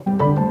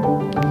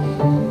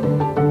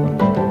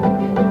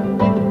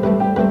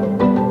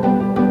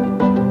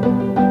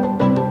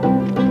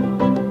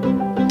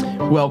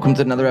Welcome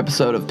to another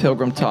episode of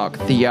Pilgrim Talk,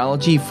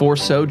 Theology for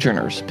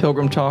Sojourners.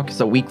 Pilgrim Talk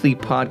is a weekly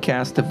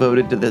podcast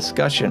devoted to the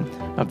discussion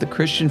of the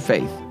Christian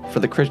faith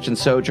for the Christian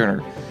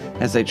sojourner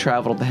as they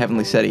travel to the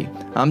heavenly city.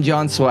 I'm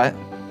John Sweat.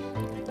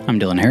 I'm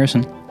Dylan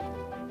Harrison.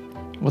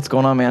 What's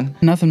going on, man?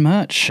 Nothing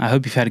much. I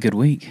hope you've had a good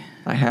week.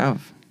 I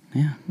have.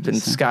 Yeah. Been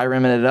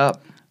Skyrimming it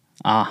up.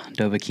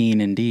 Dovahkiin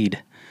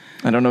indeed.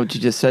 I don't know what you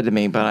just said to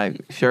me,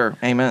 but sure,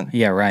 amen.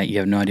 Yeah, right. You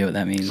have no idea what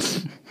that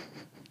means.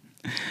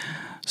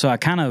 So I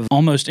kind of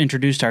almost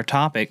introduced our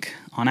topic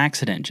on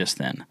accident just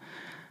then.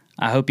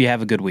 I hope you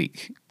have a good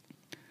week.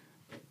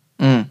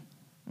 We're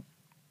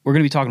going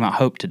to be talking about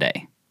hope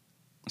today.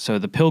 So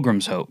the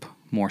Pilgrim's hope,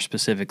 more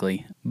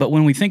specifically. But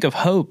when we think of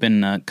hope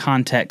in the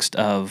context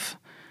of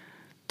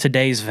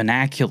today's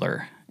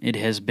vernacular, it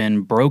has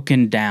been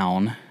broken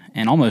down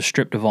and almost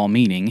stripped of all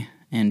meaning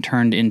and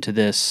turned into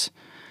this,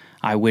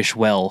 I wish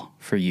well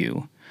for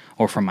you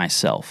or for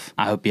myself.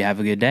 I hope you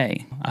have a good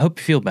day. I hope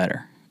you feel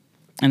better.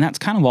 And that's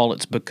kind of all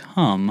it's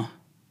become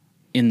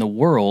in the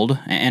world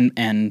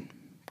and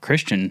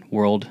Christian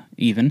world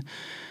even.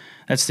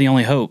 That's the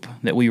only hope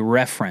that we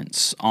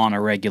reference on a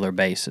regular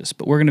basis.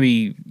 But we're going to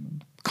be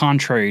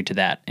contrary to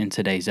that in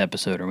today's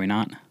episode, are we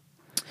not?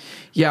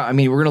 Yeah, I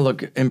mean, we're going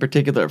to look in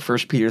particular at 1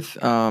 Peter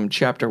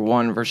chapter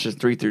 1, verses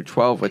 3 through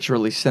 12, which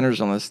really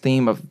centers on this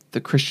theme of the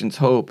Christian's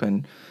hope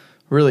and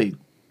really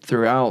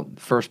throughout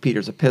 1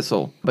 Peter's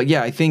epistle. But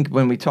yeah, I think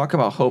when we talk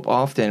about hope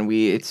often,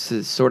 it's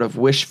a sort of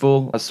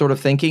wishful sort of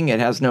thinking.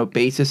 It has no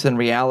basis in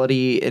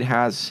reality. It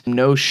has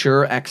no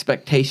sure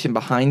expectation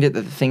behind it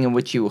that the thing in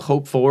which you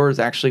hope for is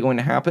actually going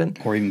to happen.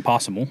 Or even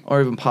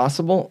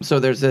possible. So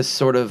there's this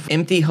sort of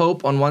empty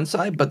hope on one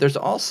side, but there's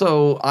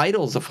also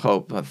idols of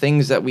hope,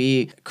 things that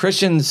we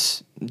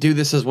Christians do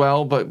this as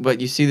well,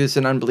 but you see this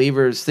in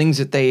unbelievers, things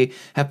that they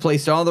have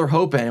placed all their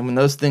hope in, and when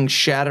those things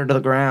shatter to the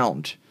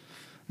ground,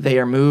 they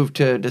are moved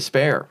to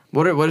despair.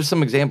 What are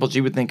some examples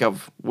you would think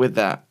of with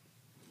that?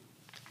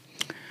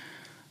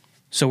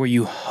 So where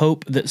you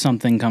hope that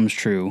something comes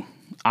true,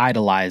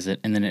 idolize it,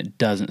 and then it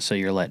doesn't, so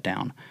you're let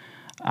down.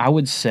 I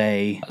would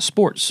say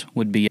sports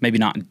would be maybe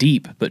not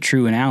deep, but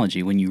true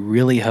analogy when you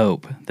really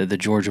hope that the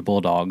Georgia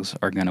Bulldogs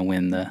are going to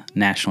win the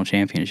national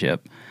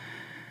championship,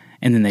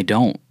 and then they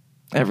don't.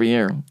 Every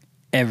year.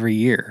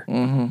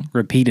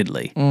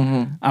 Repeatedly.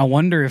 I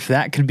wonder if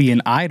that could be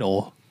an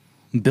idol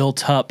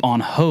built up on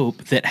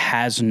hope that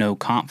has no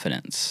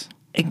confidence.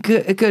 It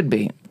could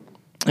be.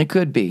 It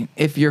could be.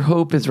 If your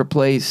hope has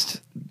replaced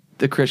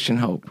the Christian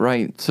hope,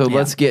 right? So Yeah.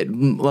 let's get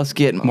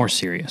More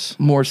serious.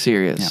 More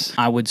serious.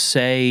 Yeah. I would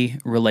say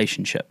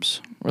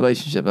relationships.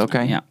 Relationship,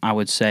 okay. Yeah, I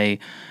would say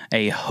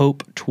a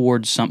hope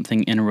towards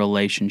something in a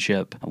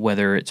relationship,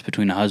 whether it's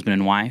between a husband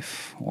and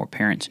wife or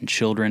parents and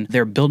children.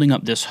 They're building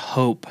up this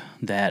hope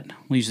that,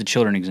 we'll use the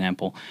children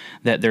example,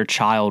 that their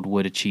child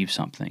would achieve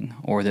something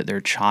or that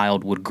their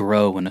child would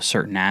grow in a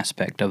certain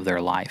aspect of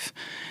their life.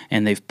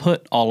 And they've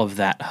put all of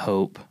that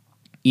hope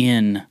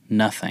in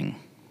nothing.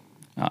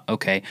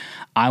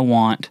 I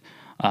want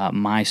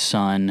my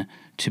son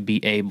to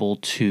be able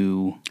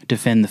to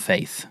defend the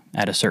faith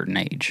at a certain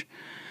age.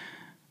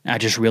 I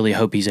just really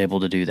hope he's able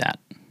to do that.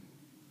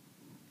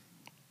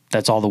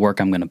 That's all the work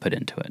I'm going to put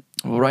into it.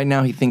 Well, right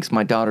now he thinks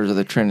my daughters are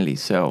the Trinity,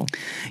 so...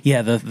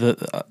 Yeah,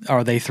 the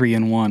are they 3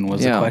 in 1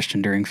 was the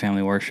question during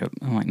family worship.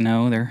 I'm like,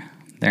 no,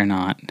 they're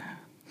not.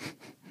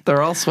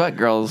 They're all sweat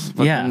girls,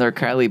 but then they're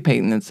Kylie,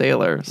 Peyton, and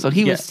Sailor. So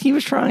he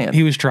was trying.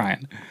 He was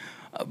trying.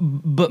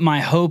 But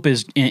my hope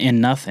is in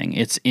nothing.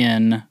 It's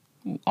in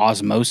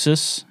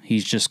osmosis.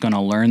 He's just going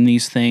to learn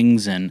these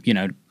things and,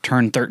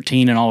 turn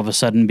 13 and all of a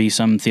sudden be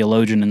some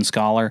theologian and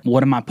scholar.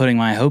 What am I putting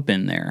my hope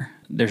in there?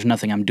 There's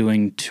nothing I'm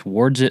doing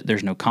towards it.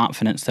 There's no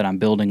confidence that I'm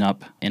building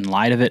up in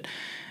light of it.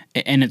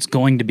 And it's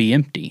going to be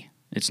empty.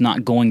 It's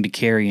not going to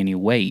carry any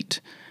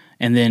weight.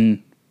 And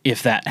then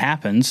if that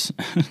happens,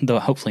 though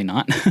hopefully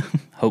not,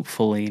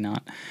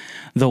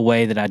 the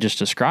way that I just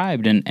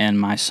described and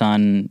my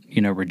son,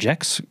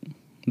 rejects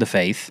the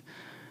faith,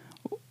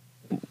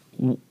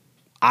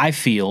 I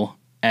feel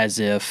as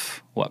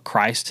if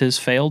Christ has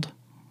failed,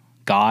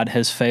 God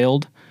has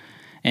failed,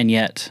 and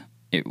yet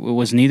it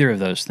was neither of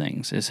those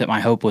things. It's that my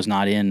hope was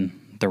not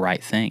in the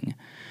right thing.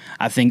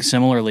 I think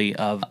similarly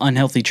of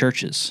unhealthy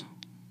churches.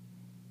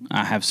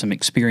 I have some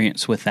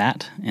experience with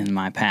that in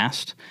my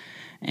past,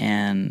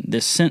 and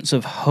this sense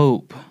of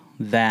hope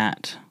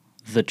that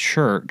the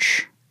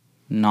church,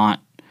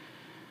 not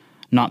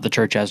the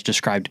church as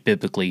described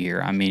biblically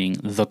here, I'm meaning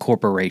the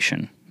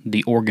corporation,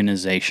 the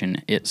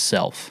organization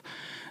itself,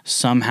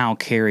 somehow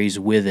carries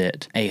with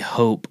it a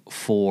hope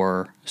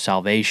for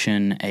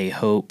salvation, a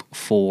hope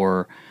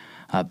for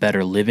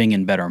better living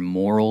and better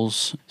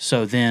morals.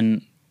 So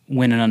then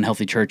when an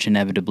unhealthy church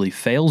inevitably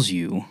fails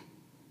you,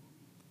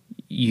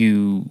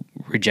 you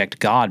reject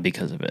God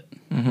because of it.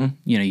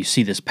 You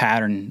see this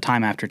pattern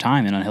time after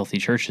time in unhealthy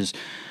churches,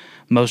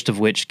 most of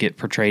which get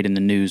portrayed in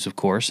the news, of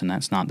course, and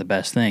that's not the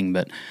best thing,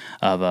 but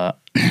of a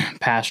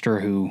pastor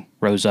who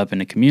rose up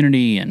in a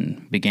community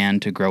and began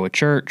to grow a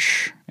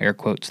church, air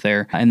quotes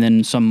there, and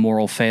then some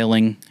moral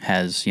failing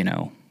has,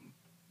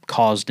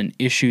 caused an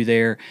issue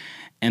there,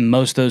 and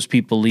most of those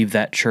people leave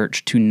that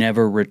church to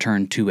never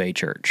return to a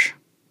church.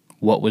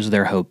 What was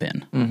their hope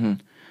in? Mm-hmm.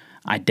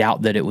 I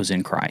doubt that it was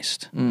in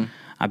Christ.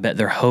 I bet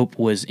their hope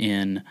was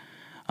in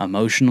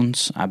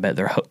emotions. I bet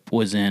their hope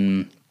was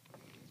in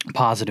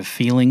positive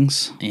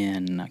feelings,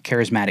 in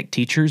charismatic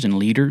teachers and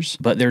leaders.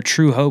 But their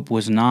true hope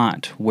was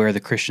not where the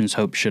Christian's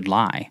hope should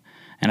lie.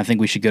 And I think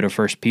we should go to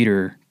 1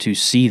 Peter to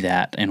see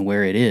that and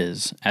where it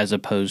is, as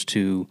opposed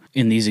to,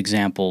 in these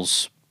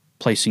examples,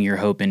 placing your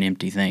hope in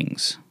empty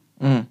things.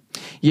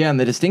 Yeah, and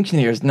the distinction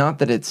here is not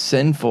that it's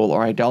sinful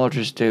or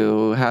idolatrous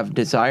to have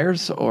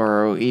desires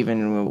or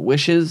even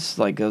wishes,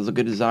 like there's a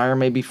good desire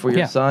maybe for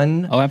your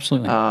son. Oh,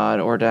 absolutely.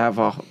 Or to have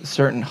a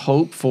certain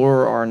hope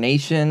for our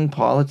nation,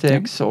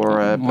 politics,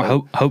 or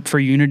hope for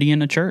unity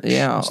in a church.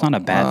 Yeah, it's not a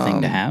bad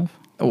thing to have.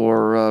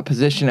 Or a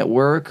position at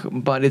work,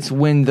 but it's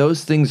when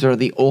those things are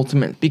the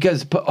ultimate,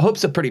 because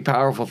hope's a pretty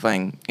powerful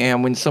thing,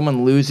 and when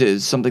someone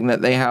loses something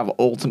that they have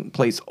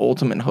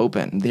ultimate hope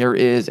in, there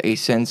is a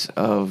sense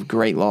of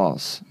great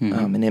loss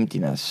and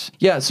emptiness.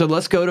 Yeah, so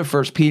let's go to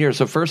 1 Peter.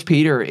 So 1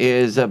 Peter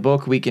is a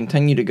book we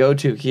continue to go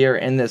to here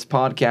in this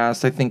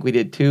podcast. I think we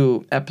did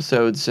 2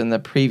 episodes in the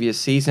previous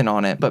season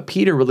on it, but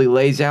Peter really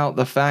lays out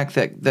the fact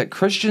that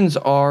Christians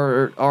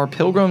are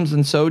pilgrims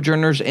and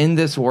sojourners in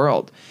this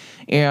world.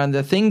 And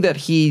the thing that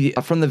he,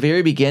 from the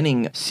very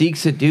beginning,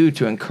 seeks to do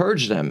to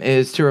encourage them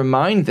is to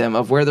remind them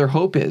of where their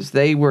hope is.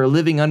 They were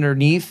living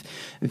underneath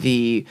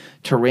the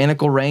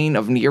tyrannical reign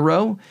of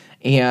Nero,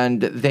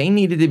 and they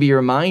needed to be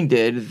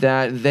reminded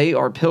that they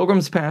are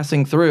pilgrims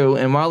passing through.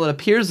 And while it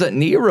appears that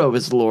Nero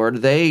is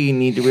Lord, they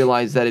need to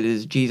realize that it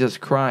is Jesus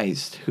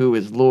Christ who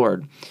is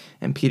Lord.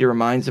 And Peter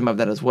reminds them of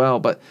that as well.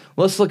 But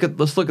let's look at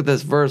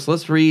this verse.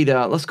 Let's read.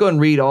 Let's go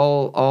and read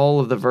all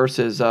of the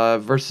verses,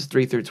 verses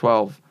 3 through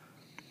 12.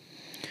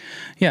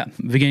 Yeah,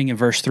 beginning in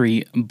verse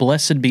 3,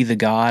 "Blessed be the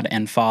God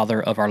and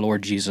Father of our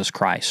Lord Jesus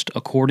Christ,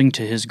 according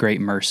to his great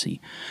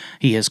mercy.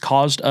 He has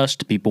caused us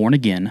to be born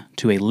again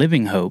to a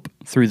living hope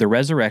through the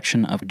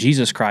resurrection of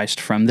Jesus Christ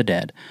from the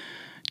dead,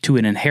 to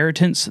an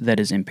inheritance that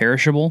is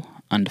imperishable,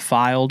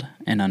 undefiled,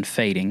 and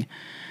unfading,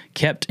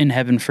 kept in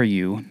heaven for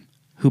you,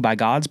 who by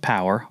God's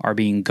power are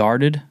being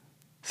guarded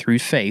through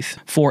faith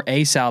for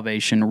a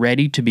salvation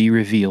ready to be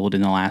revealed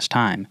in the last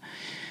time.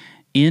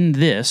 In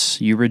this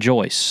you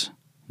rejoice,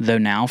 though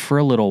now for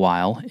a little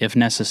while, if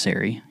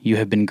necessary, you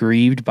have been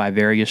grieved by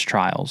various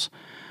trials,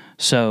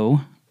 so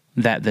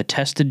that the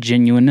tested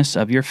genuineness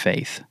of your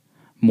faith,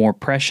 more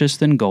precious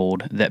than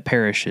gold that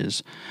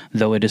perishes,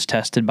 though it is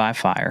tested by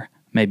fire,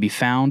 may be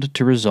found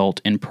to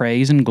result in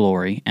praise and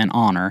glory and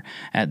honor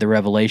at the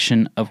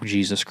revelation of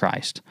Jesus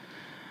Christ.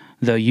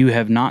 Though you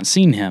have not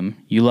seen him,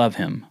 you love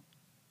him.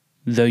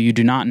 Though you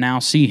do not now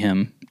see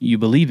him, you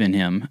believe in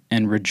him,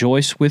 and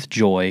rejoice with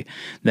joy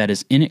that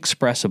is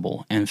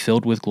inexpressible and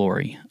filled with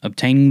glory,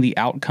 obtaining the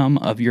outcome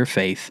of your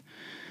faith,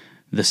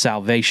 the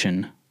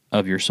salvation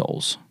of your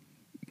souls."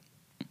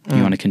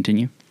 You want to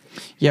continue?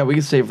 Yeah, we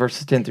can say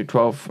verses 10 through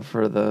 12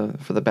 for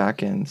the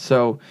back end.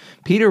 So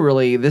Peter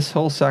really, this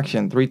whole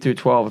section, 3 through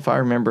 12, if I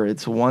remember,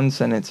 it's one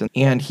sentence,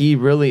 and he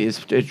really is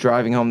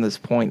driving home this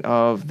point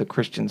of the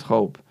Christian's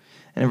hope.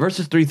 And in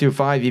verses 3 through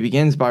 5, he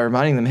begins by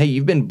reminding them, hey,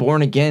 you've been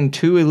born again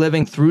to a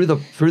living through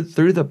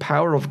the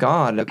power of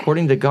God,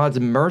 according to God's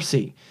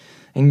mercy.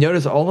 And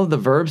notice all of the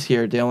verbs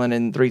here, Dylan,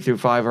 in 3 through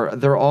 5,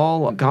 they're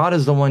all, God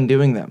is the one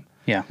doing them.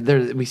 Yeah.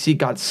 We see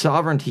God's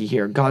sovereignty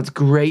here, God's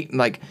great,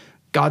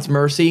 God's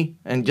mercy,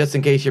 and just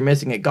in case you're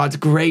missing it, God's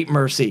great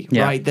mercy,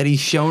 right, that he's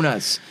shown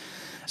us.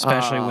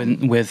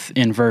 Especially with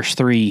in verse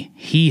 3,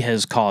 he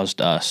has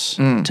caused us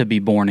to be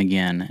born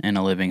again in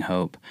a living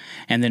hope.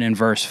 And then in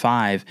verse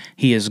 5,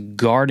 he is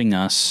guarding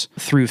us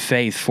through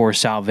faith for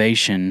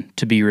salvation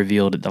to be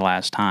revealed at the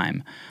last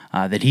time.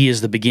 That he is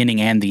the beginning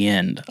and the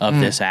end of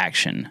this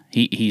action.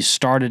 He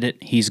started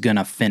it, he's going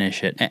to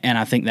finish it. And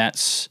I think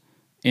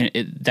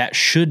that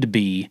should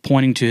be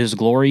pointing to his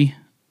glory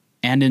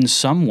and in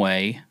some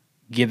way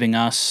giving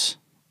us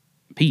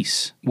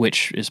peace,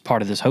 which is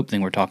part of this hope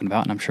thing we're talking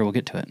about, and I'm sure we'll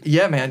get to it.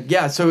 Yeah, man.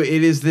 Yeah, so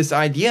it is this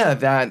idea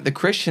that the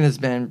Christian has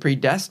been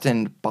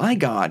predestined by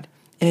God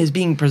and is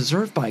being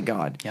preserved by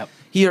God. Yep.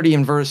 He already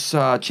in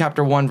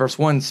chapter 1, verse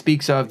 1,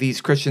 speaks of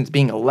these Christians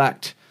being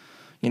elect,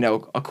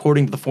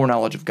 according to the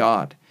foreknowledge of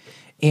God.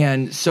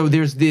 And so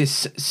there's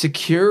this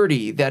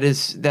security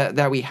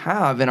that we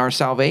have in our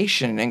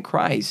salvation in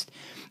Christ.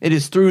 It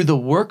is through the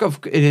work of,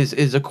 it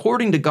is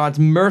according to God's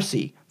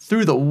mercy,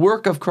 through the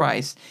work of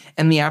Christ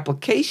and the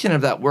application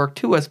of that work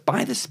to us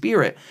by the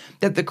Spirit,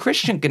 that the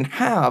Christian can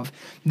have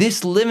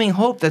this living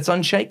hope that's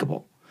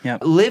unshakable.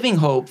 Yep. Living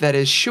hope that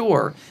is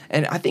sure.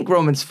 And I think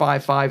Romans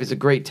 5:5 is a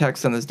great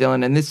text on this,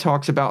 Dylan, and this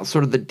talks about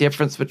sort of the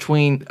difference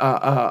between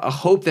a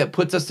hope that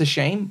puts us to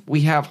shame.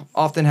 We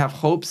often have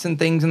hopes and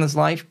things in this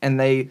life, and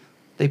they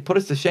put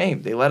us to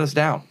shame. They let us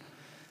down.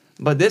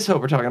 But this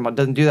hope we're talking about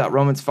doesn't do that.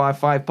 Romans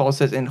 5:5, Paul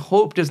says, "And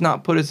hope does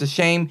not put us to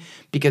shame,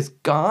 because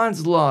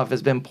God's love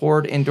has been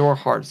poured into our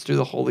hearts through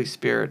the Holy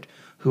Spirit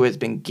who has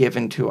been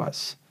given to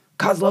us."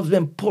 God's love has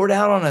been poured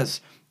out on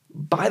us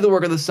by the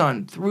work of the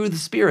Son, through the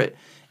Spirit.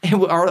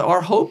 And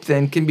our hope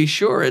then can be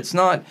sure. It's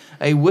not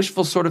a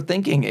wishful sort of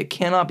thinking. It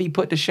cannot be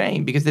put to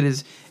shame because it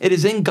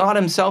is in God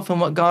himself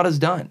and what God has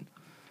done.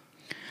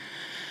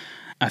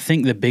 I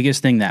think the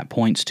biggest thing that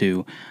points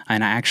to,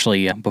 and I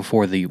actually,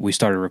 before we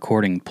started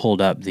recording,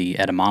 pulled up the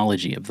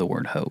etymology of the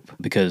word hope,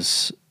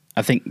 because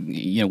I think,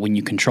 when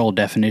you control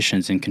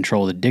definitions and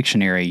control the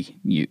dictionary,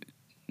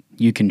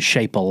 you can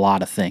shape a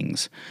lot of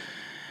things.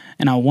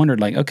 And I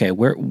wondered, okay,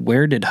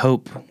 where did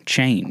hope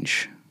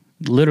change?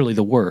 Literally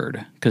the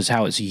word, because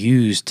how it's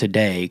used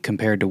today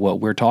compared to what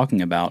we're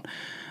talking about.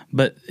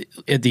 But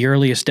at the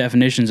earliest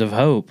definitions of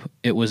hope,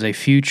 it was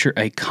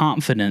a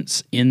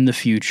confidence in the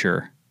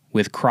future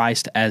with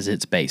Christ as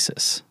its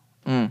basis.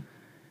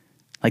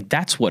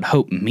 That's what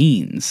hope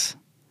means.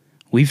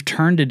 We've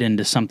turned it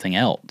into something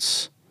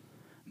else,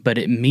 but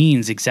it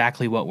means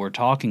exactly what we're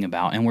talking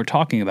about. And we're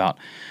talking about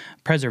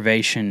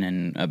preservation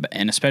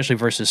and especially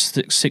verses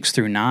 6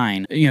 through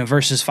 9,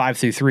 verses 5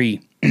 through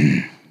 3,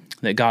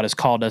 that God has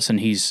called us and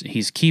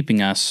He's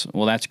keeping us.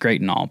 Well, that's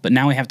great and all, but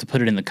now we have to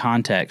put it in the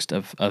context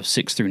of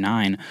 6 through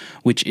 9,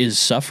 which is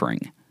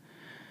suffering.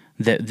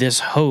 That this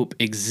hope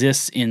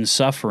exists in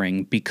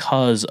suffering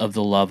because of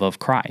the love of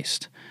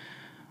Christ.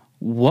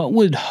 What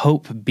would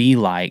hope be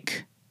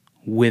like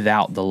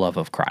without the love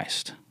of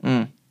Christ?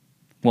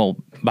 Well,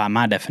 by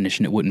my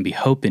definition, it wouldn't be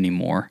hope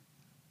anymore.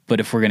 But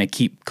if we're going to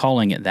keep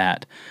calling it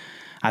that,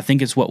 I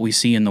think it's what we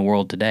see in the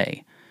world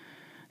today.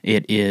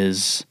 It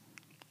is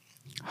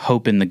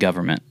hope in the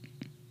government,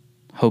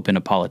 hope in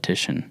a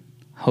politician,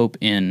 hope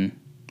in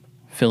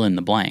fill in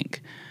the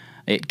blank.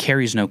 It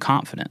carries no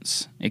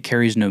confidence. It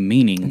carries no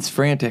meaning. It's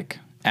frantic.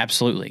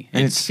 Absolutely.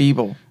 And it's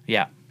feeble.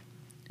 Yeah.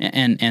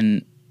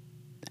 And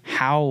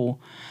how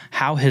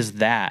has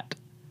that,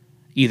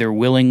 either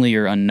willingly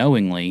or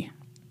unknowingly,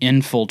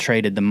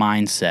 infiltrated the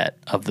mindset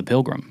of the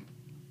pilgrim?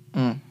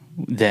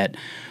 That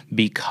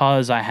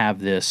because I have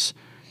this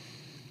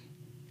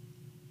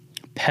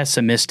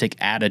pessimistic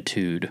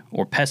attitude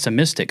or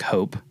pessimistic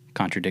hope,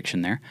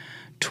 contradiction there,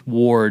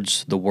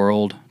 towards the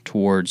world,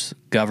 towards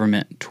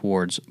government,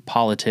 towards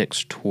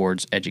politics,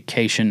 towards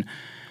education,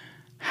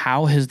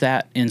 how has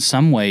that in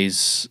some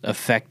ways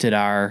affected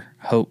our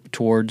hope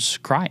towards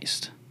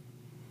Christ?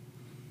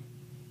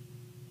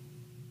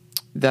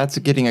 That's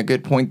getting a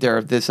good point there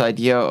of this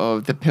idea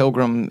of the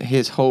pilgrim,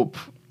 his hope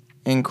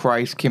in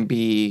Christ can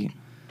be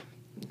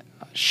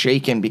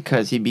shaken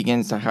because he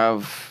begins to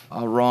have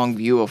a wrong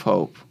view of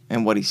hope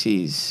and what he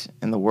sees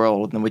in the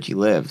world in which he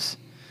lives.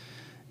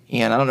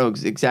 And I don't know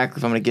exactly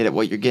if I'm going to get at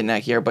what you're getting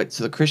at here, but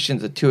so the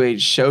Christian's a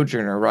two-age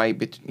sojourner, right?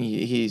 But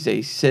he's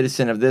a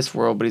citizen of this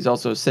world, but he's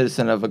also a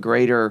citizen of a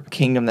greater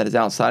kingdom that is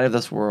outside of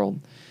this world.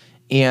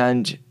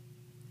 And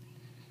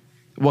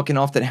what can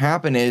often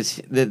happen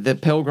is the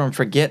pilgrim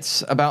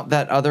forgets about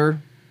that other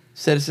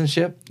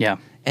citizenship. Yeah.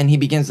 And he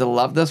begins to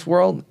love this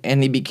world,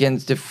 and he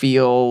begins to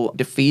feel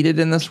defeated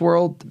in this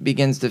world,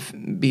 begins to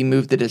be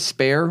moved to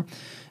despair,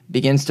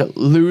 begins to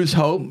lose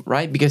hope,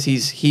 right? Because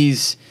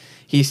he's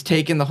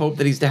taken the hope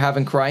that he's to have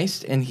in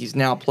Christ, and he's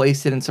now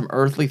placed it in some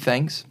earthly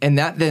things. And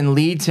that then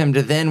leads him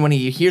to then, when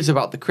he hears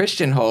about the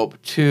Christian hope,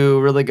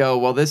 to really go,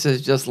 well, this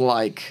is just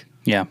like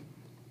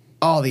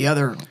all the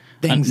other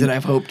things that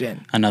I've hoped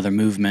in. Another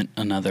movement,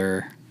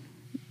 another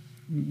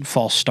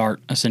false start,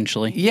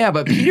 essentially. Yeah,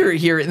 but Peter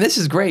here, and this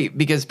is great,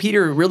 because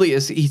Peter really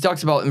he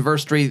talks about in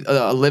verse 3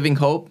 a living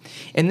hope,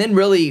 and then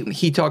really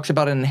he talks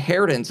about an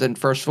inheritance in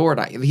verse 4.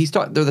 And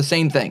they're the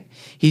same thing.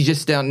 He's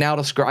just now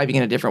describing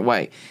in a different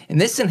way.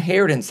 And this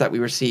inheritance that we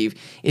receive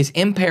is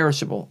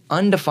imperishable,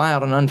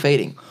 undefiled, and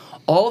unfading.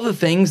 All the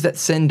things that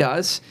sin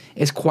does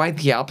is quite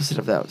the opposite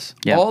of those.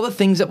 Yep. All the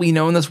things that we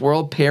know in this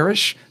world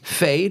perish,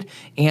 fade,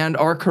 and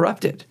are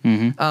corrupted.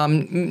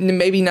 Mm-hmm.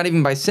 Maybe not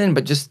even by sin,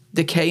 but just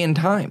decay in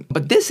time.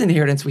 But this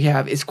inheritance we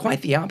have is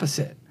quite the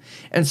opposite.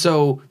 And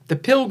so the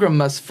pilgrim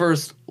must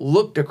first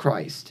look to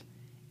Christ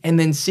and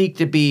then seek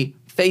to be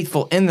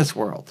faithful in this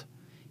world.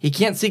 He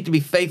can't seek to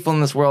be faithful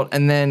in this world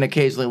and then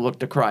occasionally look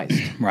to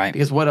Christ. Right.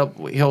 Because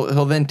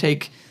he'll then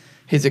take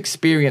his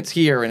experience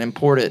here and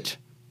import it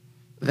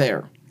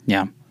there.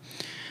 Yeah.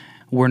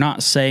 We're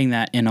not saying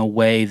that in a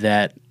way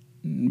that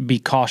be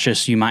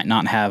cautious, you might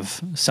not have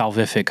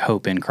salvific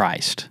hope in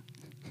Christ.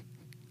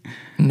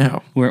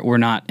 No. We're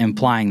not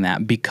implying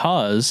that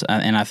because,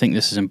 and I think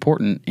this is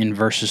important, in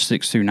verses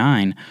 6 through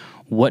 9,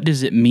 what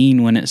does it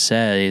mean when it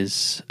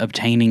says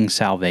obtaining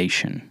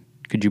salvation?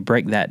 Could you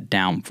break that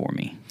down for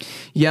me?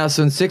 Yeah,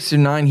 so in 6 through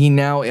 9, he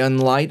now, in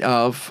light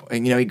of,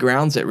 he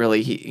grounds it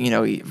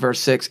really, verse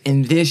 6,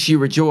 in this you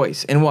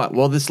rejoice. In what?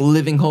 Well, this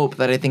living hope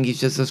that I think he's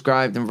just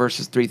described in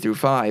verses 3 through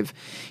 5.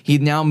 He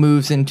now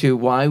moves into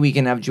why we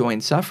can have joy in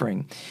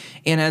suffering.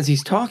 And as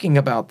he's talking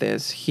about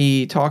this,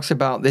 he talks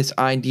about this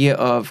idea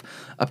of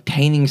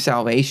obtaining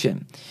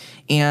salvation.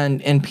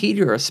 And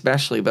Peter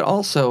especially, but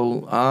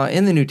also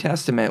in the New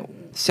Testament,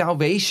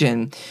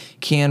 salvation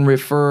can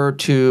refer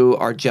to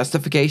our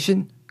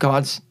justification,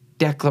 God's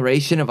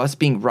declaration of us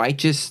being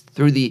righteous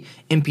through the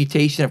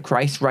imputation of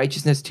Christ's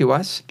righteousness to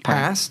us,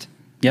 past,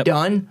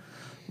 done,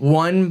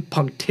 one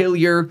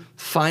punctiliar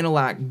final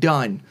act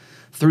done.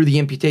 through the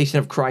imputation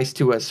of Christ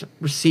to us,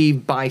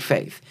 received by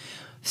faith.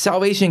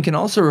 Salvation can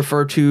also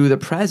refer to the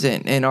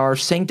present and our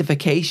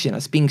sanctification,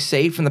 us being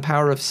saved from the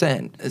power of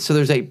sin. So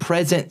there's a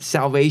present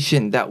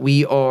salvation that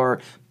we are,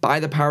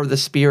 by the power of the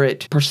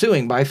Spirit,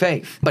 pursuing by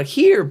faith. But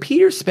here,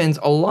 Peter spends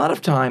a lot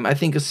of time, I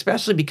think,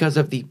 especially because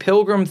of the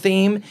pilgrim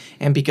theme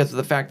and because of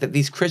the fact that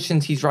these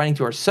Christians he's writing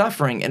to are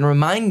suffering, and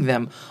reminding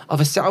them of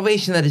a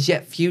salvation that is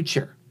yet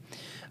future,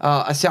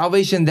 a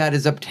salvation that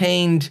is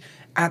obtained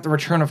at the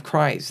return of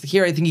Christ.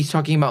 Here, I think he's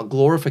talking about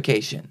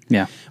glorification.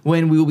 Yeah.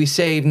 When we will be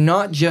saved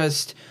not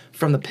just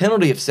from the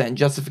penalty of sin,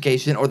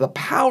 justification, or the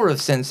power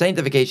of sin,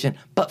 sanctification,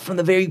 but from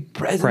the very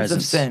presence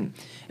of sin.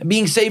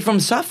 Being saved from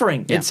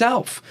suffering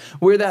itself,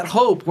 where that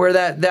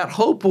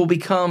hope will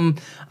become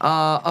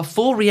a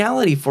full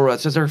reality for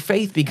us as our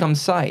faith becomes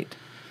sight.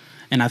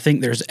 And I think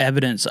there's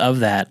evidence of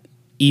that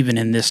even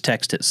in this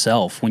text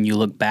itself, when you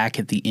look back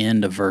at the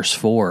end of verse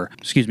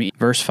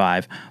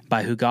 5,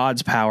 by who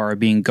God's power are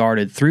being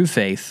guarded through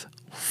faith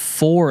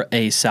for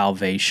a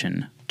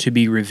salvation to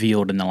be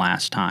revealed in the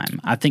last time.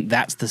 I think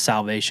that's the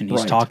salvation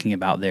he's talking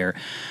about there,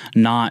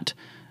 not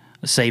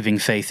saving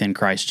faith in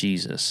Christ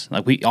Jesus.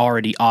 Like, we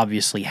already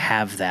obviously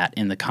have that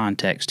in the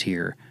context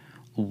here.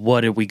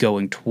 What are we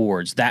going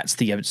towards? That's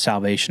the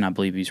salvation I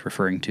believe he's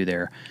referring to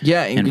there.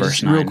 Yeah, and in verse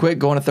just 9. real quick,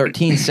 going to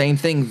 13, same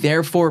thing.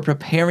 Therefore,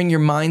 preparing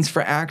your minds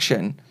for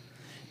action,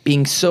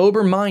 being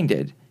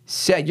sober-minded,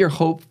 set your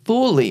hope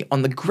fully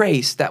on the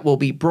grace that will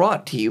be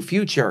brought to you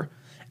future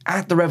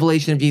at the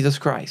revelation of Jesus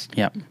Christ.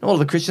 Yep. Well,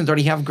 the Christians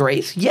already have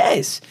grace?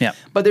 Yes. Yep.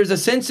 But there's a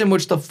sense in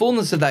which the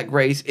fullness of that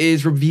grace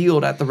is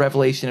revealed at the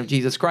revelation of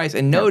Jesus Christ.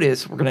 And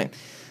notice, we're going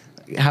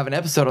to have an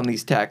episode on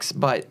these texts,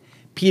 but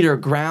Peter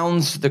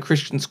grounds the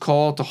Christians'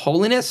 call to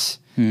holiness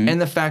and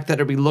the fact that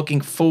they'll be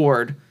looking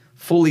forward,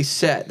 fully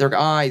set, their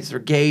eyes, their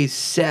gaze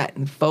set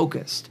and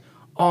focused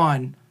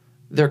on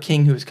their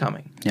King who is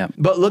coming. Yep.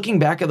 But looking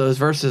back at those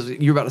verses,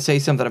 you're about to say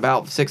something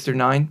about 6 through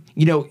 9.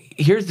 You know,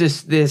 here's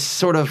this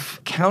sort of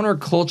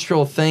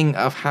countercultural thing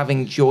of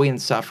having joy in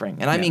suffering.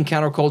 And I mean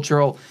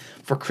countercultural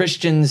for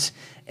Christians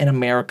in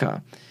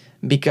America,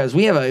 because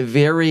we have a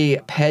very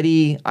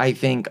petty, I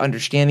think,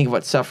 understanding of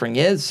what suffering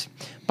is.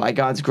 By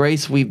God's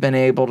grace, we've been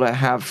able to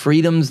have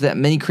freedoms that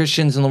many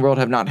Christians in the world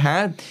have not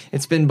had.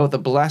 It's been both a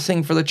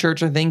blessing for the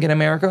church, I think, in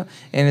America,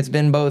 and it's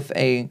been both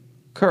a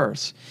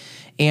curse.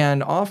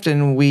 And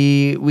often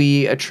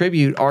we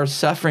attribute our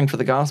suffering for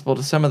the gospel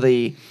to some of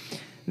the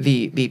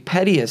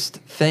pettiest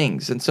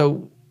things. And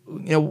so,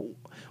 you know,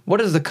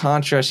 what is the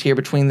contrast here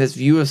between this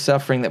view of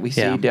suffering that we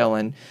see,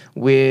 Dylan,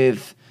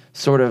 with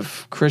sort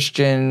of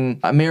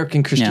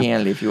American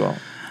Christianity, if you will?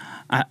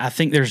 I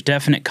think there's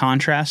definite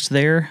contrast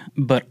there,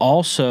 but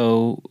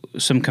also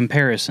some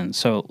comparisons.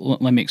 So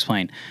let me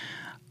explain.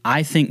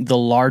 I think the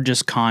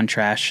largest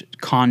contrast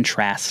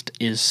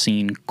is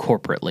seen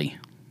corporately.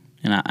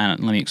 And let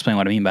me explain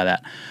what I mean by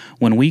that.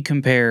 When we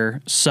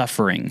compare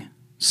suffering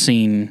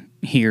seen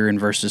here in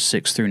verses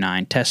 6 through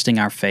 9, testing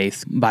our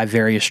faith by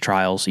various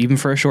trials, even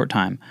for a short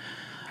time,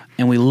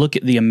 and we look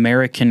at the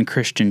American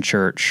Christian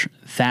church,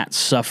 that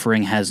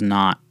suffering has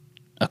not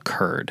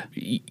occurred.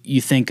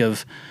 You think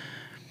of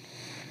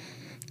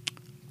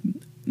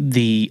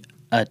the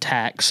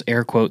attacks,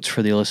 air quotes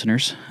for the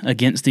listeners,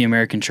 against the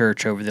American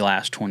church over the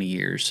last 20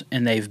 years,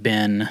 and they've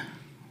been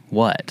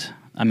what?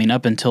 I mean,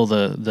 up until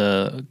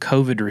the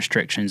COVID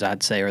restrictions,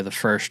 I'd say, are the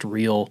first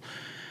real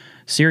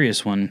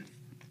serious one.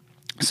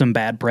 Some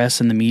bad press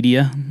in the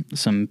media,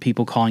 some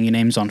people calling you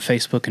names on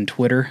Facebook and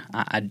Twitter.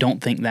 I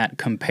don't think that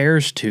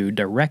compares to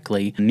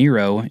directly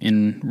Nero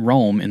in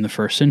Rome in the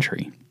first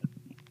century.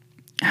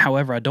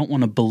 However, I don't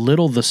want to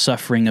belittle the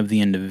suffering of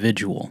the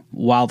individual.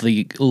 While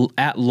the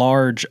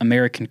at-large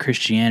American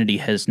Christianity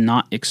has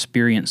not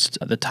experienced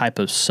the type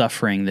of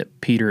suffering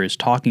that Peter is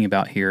talking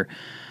about here,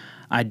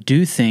 I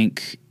do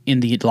think in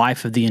the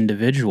life of the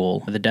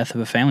individual, the death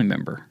of a family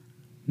member,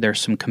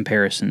 there's some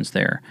comparisons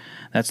there.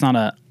 That's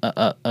not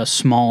a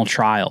small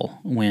trial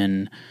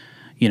when,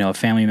 you know, a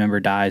family member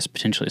dies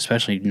potentially,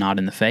 especially not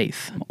in the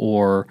faith,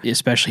 or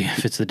especially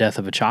if it's the death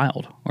of a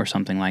child or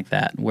something like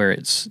that, where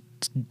it's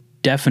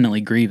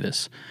definitely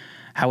grievous.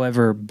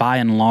 However, by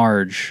and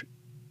large,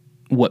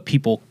 what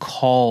people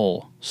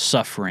call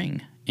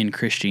suffering in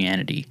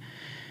Christianity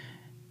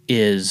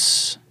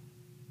is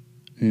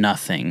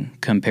nothing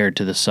compared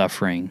to the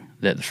suffering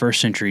that the first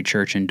century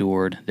church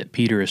endured, that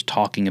Peter is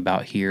talking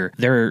about here.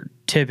 They're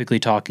typically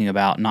talking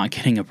about not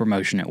getting a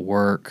promotion at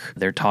work.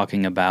 They're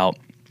talking about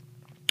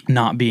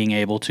not being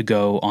able to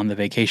go on the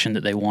vacation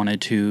that they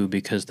wanted to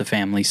because the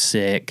family's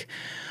sick,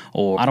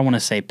 or I don't want to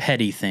say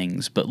petty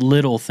things, but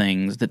little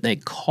things that they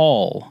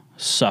call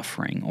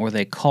suffering or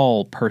they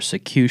call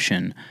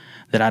persecution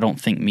that I don't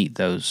think meet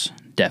those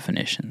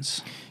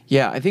definitions.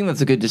 Yeah, I think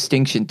that's a good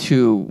distinction,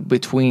 too,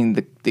 between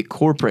the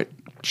corporate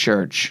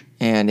church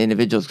and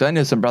individuals. Because I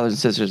know some brothers and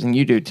sisters, and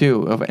you do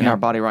too, in our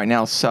body right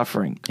now,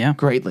 suffering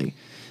greatly.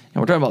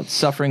 And we're talking about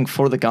suffering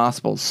for the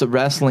gospel, so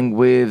wrestling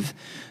with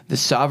the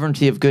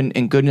sovereignty of good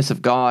and goodness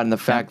of God, and the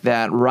fact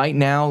that right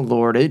now,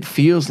 Lord, it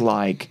feels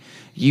like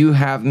you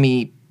have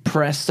me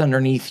pressed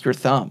underneath your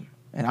thumb.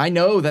 And I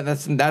know that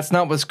that's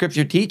not what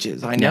Scripture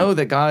teaches. I know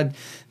that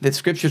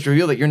Scriptures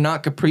reveal that you're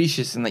not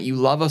capricious and that you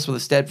love us with a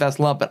steadfast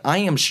love. But I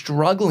am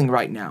struggling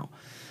right now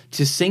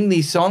to sing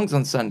these songs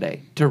on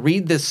Sunday, to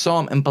read this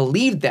psalm and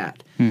believe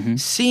that,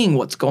 seeing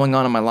what's going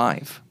on in my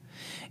life.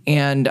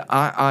 And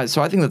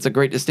so I think that's a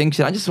great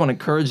distinction. I just want to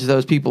encourage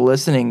those people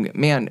listening,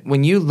 man,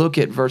 when you look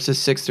at verses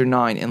 6 through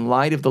 9, in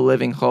light of the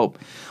living hope,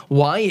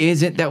 why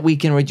is it that we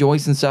can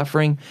rejoice in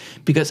suffering?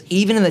 Because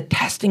even in the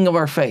testing of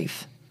our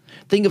faith,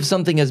 think of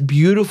something as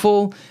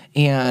beautiful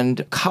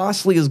and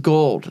costly as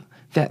gold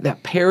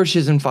that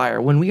perishes in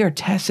fire. When we are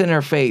tested in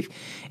our faith,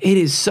 it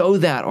is so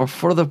that, or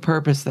for the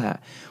purpose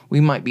that,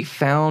 we might be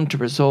found to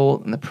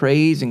result in the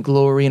praise and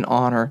glory and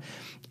honor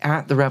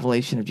at the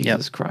revelation of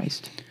Jesus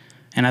Christ.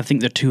 And I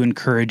think the two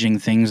encouraging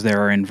things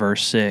there are in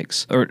verse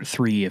 6, or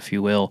 3, if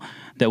you will,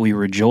 that we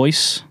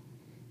rejoice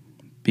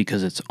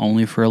because it's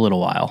only for a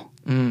little while,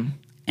 and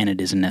it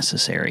is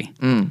necessary.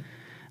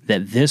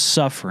 That this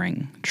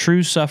suffering,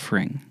 true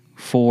suffering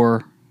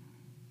for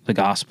the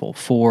gospel,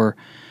 for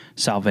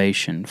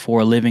salvation,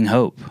 for a living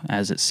hope,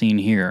 as it's seen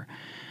here,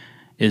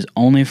 is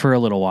only for a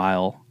little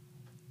while,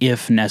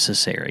 if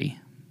necessary.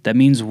 That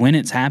means when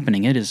it's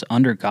happening, it is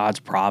under God's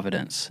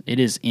providence. It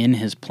is in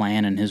His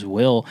plan and His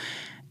will,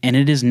 and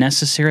it is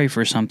necessary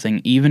for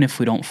something, even if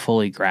we don't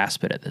fully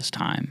grasp it at this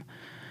time.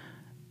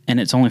 And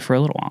it's only for a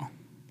little while.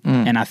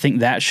 And I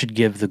think that should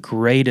give the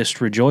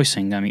greatest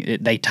rejoicing. I mean,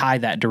 they tie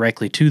that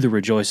directly to the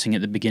rejoicing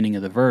at the beginning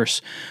of the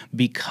verse,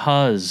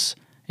 because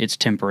it's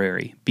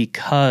temporary,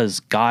 because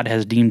God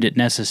has deemed it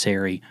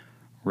necessary.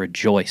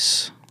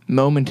 Rejoice.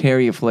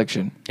 Momentary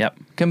affliction. Yep.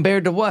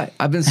 Compared to what?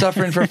 I've been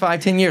suffering for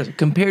 5-10 years.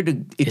 Compared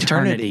to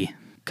eternity.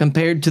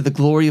 Compared to the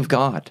glory of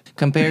God.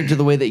 Compared to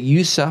the way that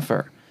you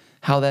suffer.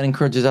 How that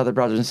encourages other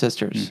brothers and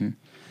sisters.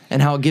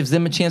 And how it gives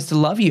them a chance to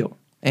love you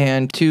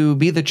and to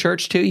be the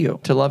church to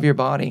you, to love your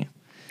body.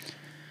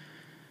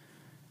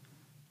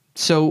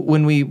 So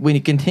when we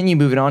continue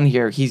moving on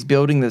here, he's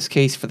building this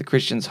case for the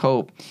Christian's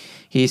hope.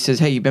 He says,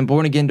 hey, you've been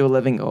born again to a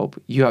living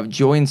hope. You have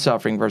joy in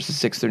suffering, verses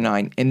 6 through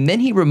 9. And then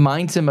he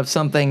reminds him of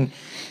something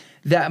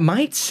that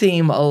might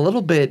seem a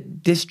little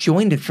bit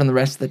disjointed from the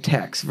rest of the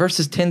text.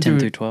 Verses 10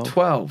 through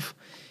 12.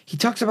 He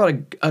talks about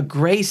a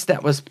grace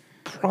that was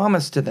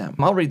promised to them.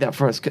 I'll read that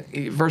for us.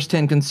 Verse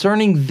 10,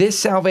 concerning this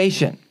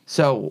salvation.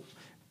 So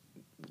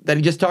that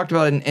he just talked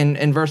about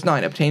in verse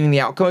 9, obtaining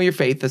the outcome of your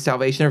faith, the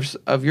salvation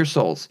of your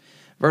souls.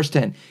 Verse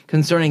 10,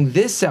 concerning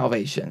this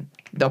salvation,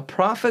 the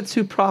prophets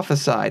who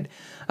prophesied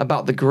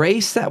about the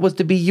grace that was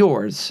to be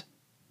yours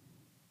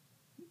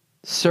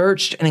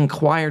searched and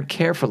inquired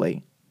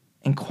carefully,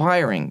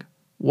 inquiring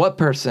what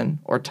person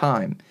or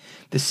time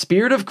the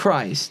Spirit of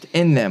Christ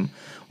in them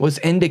was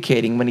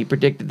indicating when he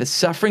predicted the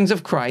sufferings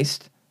of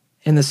Christ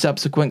and the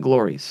subsequent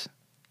glories.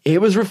 It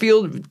was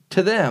revealed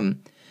to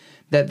them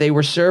that they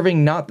were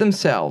serving not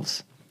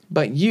themselves,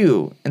 but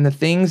you, and the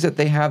things that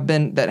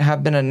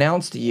have been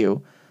announced to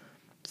you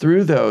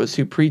through those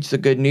who preach the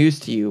good news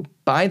to you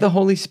by the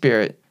Holy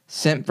Spirit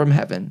sent from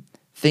heaven,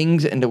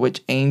 things into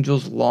which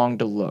angels long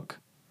to look.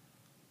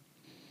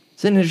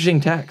 It's an interesting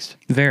text.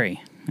 Very.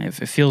 It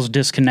feels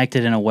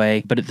disconnected in a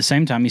way, but at the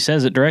same time, he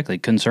says it directly,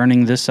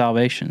 concerning this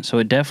salvation. So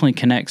it definitely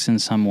connects in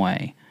some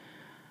way.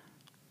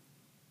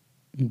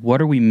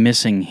 What are we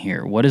missing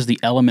here? What is the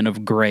element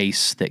of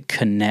grace that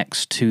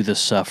connects to the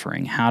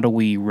suffering? How do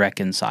we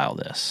reconcile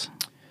this?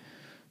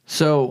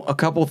 So a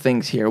couple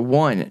things here.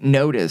 One,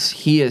 notice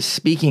he is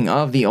speaking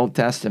of the Old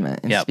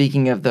Testament and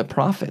speaking of the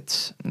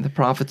prophets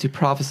who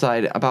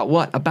prophesied about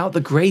what? About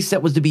the grace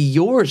that was to be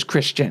yours,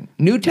 Christian.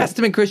 New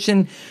Testament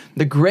Christian,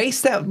 the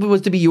grace that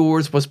was to be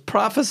yours was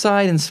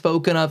prophesied and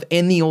spoken of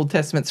in the Old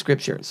Testament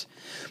scriptures.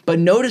 But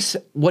notice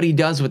what he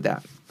does with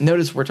that.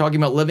 Notice we're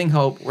talking about living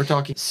hope. We're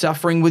talking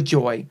suffering with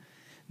joy.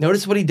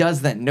 Notice what he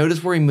does then.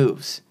 Notice where he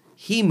moves.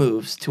 He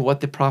moves to what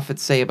the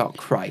prophets say about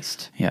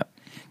Christ. Yep.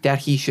 That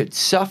he should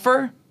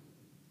suffer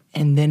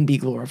and then be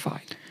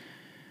glorified.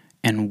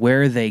 And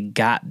where they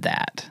got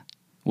that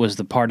was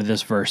the part of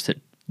this verse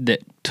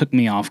that took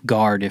me off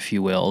guard, if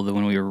you will,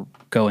 when we were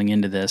going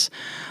into this,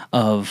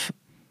 of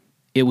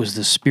it was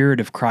the Spirit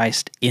of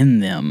Christ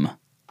in them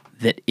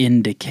that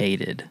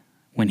indicated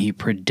when he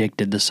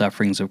predicted the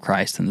sufferings of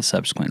Christ and the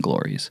subsequent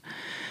glories,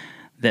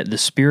 that the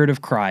Spirit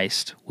of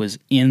Christ was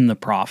in the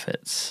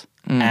prophets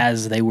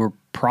as they were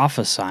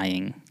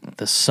prophesying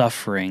the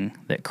suffering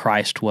that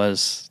Christ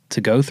was to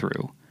go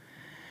through.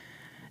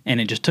 And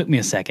it just took me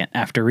a second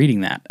after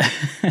reading that.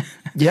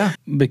 Yeah.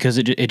 Because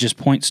it just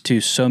points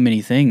to so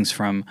many things,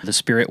 from the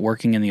Spirit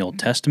working in the Old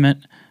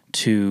Testament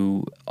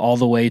to all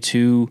the way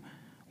to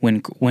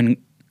when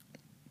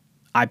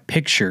I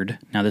pictured,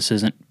 now this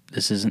isn't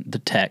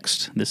the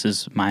text, this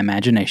is my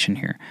imagination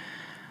here.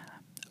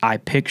 I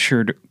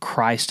pictured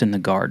Christ in the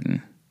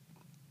garden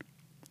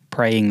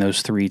praying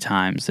those 3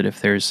 times that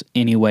if there's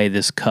any way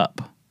this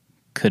cup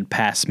could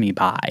pass me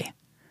by.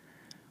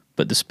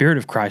 But the Spirit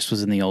of Christ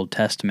was in the Old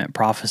Testament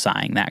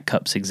prophesying that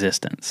cup's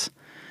existence.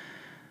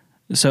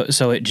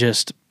 So it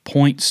just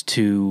points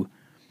to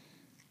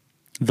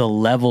the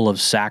level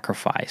of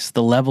sacrifice,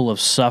 the level of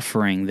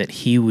suffering that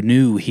he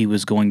knew he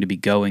was going to be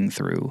going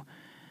through,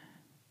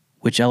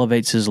 which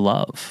elevates his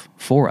love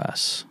for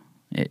us.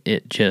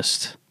 It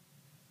just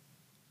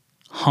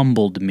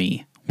humbled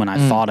me when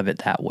I thought of it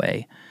that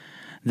way,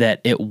 that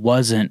it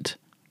wasn't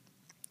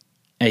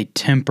a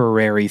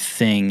temporary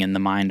thing in the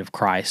mind of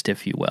Christ,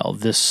 if you will,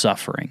 this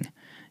suffering.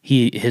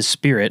 His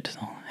Spirit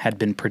had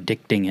been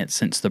predicting it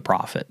since the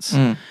prophets.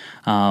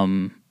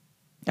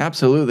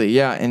 Absolutely,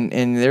 yeah,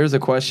 and there's a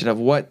question of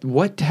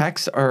what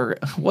text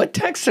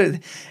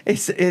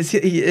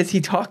is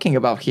he talking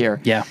about here?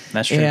 Yeah,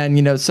 that's true.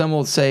 And some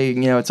will say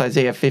it's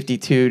Isaiah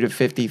 52 to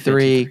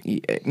 53.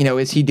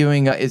 Is he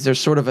doing? Is there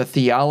sort of a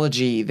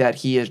theology that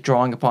he is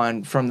drawing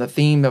upon from the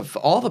theme of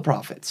all the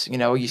prophets?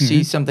 You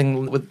see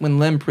something when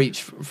Lim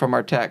preached from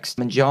our text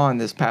in John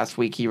this past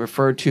week. He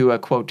referred to a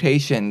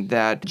quotation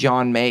that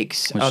John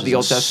makes of the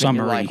Old Testament.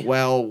 You're like,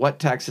 well, what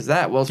text is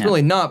that? Well, it's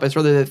really not, but it's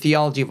rather the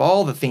theology of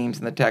all the themes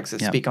in the text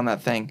that speak on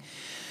that thing.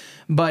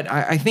 But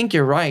I think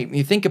you're right.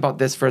 You think about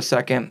this for a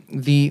second.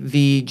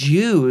 The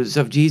Jews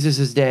of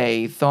Jesus'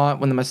 day thought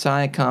when the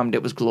Messiah came,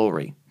 it was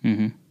glory.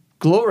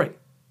 Glory.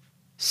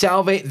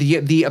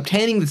 The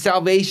obtaining the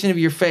salvation of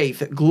your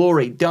faith.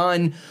 Glory.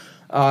 Done.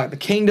 The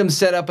kingdom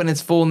set up in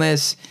its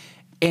fullness.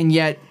 And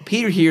yet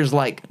Peter here's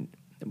like,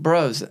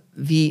 bros.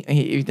 He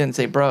didn't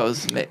say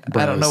bros.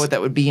 I don't know what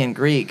that would be in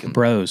Greek.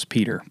 Bros,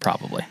 Peter,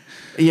 probably.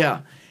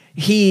 Yeah.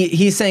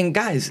 He's saying,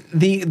 guys,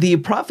 the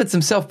prophets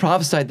themselves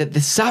prophesied that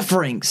the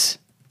sufferings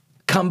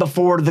come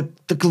before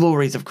the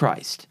glories of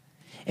Christ.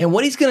 And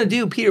what he's going to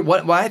do, Peter,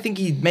 why I think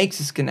he makes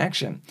this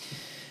connection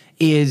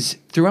is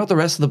throughout the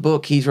rest of the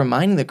book, he's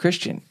reminding the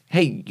Christian,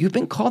 hey, you've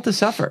been called to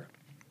suffer.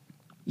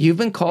 You've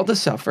been called to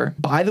suffer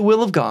by the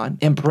will of God.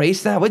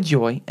 Embrace that with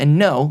joy and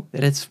know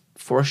that it's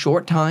for a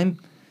short time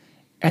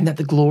and that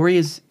the glory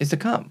is to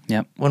come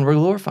when we're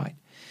glorified.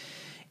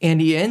 And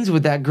he ends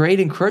with that great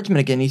encouragement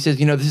again. He says,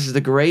 this is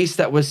the grace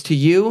that was to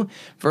you.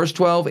 Verse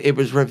 12, it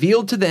was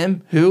revealed to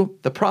them, who?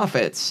 The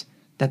prophets,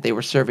 that they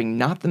were serving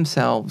not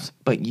themselves,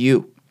 but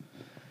you.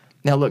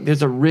 Now look,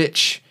 there's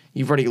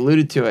you've already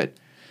alluded to it,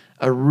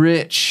 a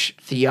rich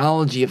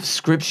theology of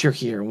Scripture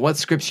here, what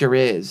Scripture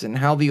is, and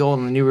how the Old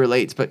and the New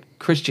relates. But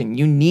Christian,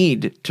 you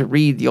need to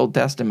read the Old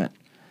Testament.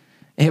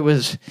 It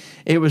was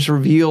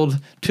revealed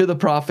to the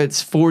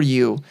prophets for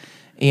you.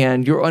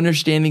 And your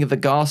understanding of the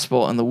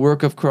gospel and the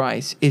work of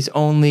Christ is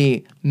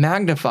only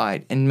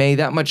magnified and made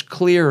that much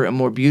clearer and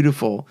more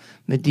beautiful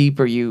the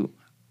deeper you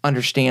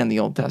understand the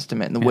Old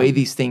Testament and the way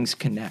these things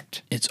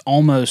connect. It's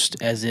almost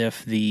as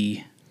if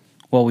we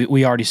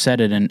already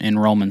said it in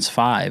Romans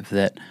 5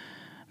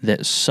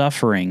 that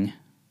suffering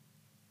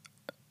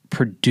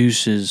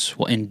produces,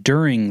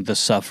 enduring the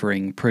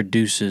suffering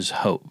produces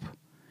hope.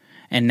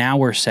 And now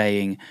we're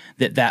saying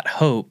that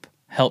hope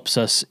helps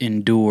us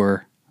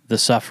endure the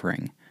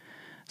suffering.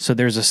 So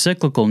there's a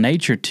cyclical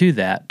nature to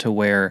that, to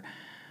where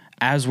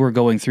as we're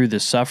going through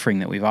this suffering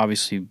that we've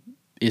obviously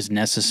is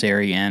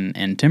necessary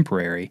and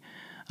temporary,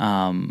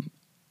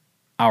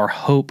 our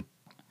hope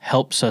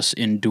helps us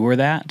endure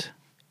that,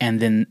 and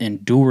then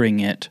enduring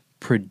it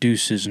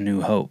produces new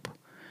hope.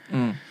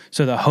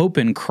 So the hope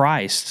in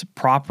Christ,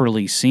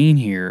 properly seen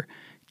here,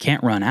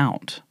 can't run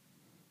out.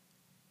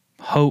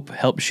 Hope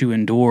helps you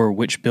endure,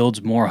 which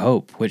builds more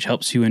hope, which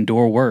helps you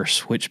endure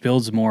worse, which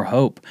builds more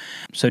hope.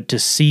 So to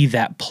see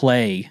that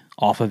play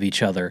off of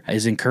each other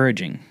is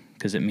encouraging,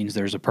 because it means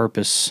there's a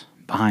purpose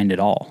behind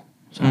it all.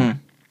 So. Yeah,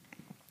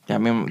 I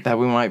mean, that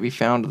we might be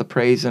found to the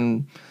praise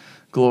and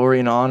glory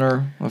and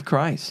honor of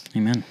Christ.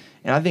 Amen.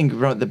 And I think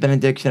the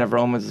benediction of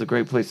Romans is a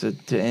great place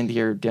to end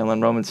here,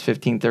 Dylan. Romans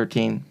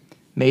 15:13.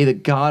 May the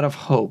God of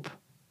hope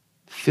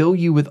fill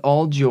you with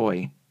all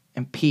joy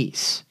and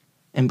peace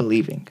in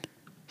believing,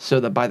 so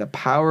that by the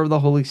power of the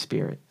Holy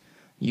Spirit,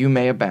 you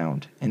may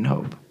abound in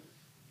hope.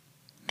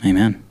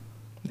 Amen.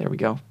 There we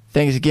go.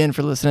 Thanks again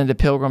for listening to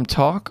Pilgrim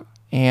Talk.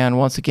 And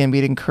once again,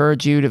 we'd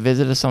encourage you to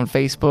visit us on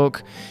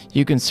Facebook.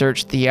 You can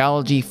search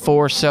Theology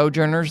for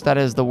Sojourners. That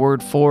is the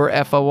word for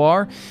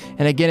F-O-R.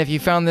 And again, if you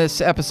found this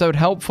episode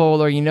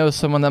helpful or you know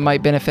someone that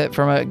might benefit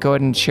from it, go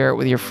ahead and share it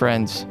with your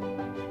friends.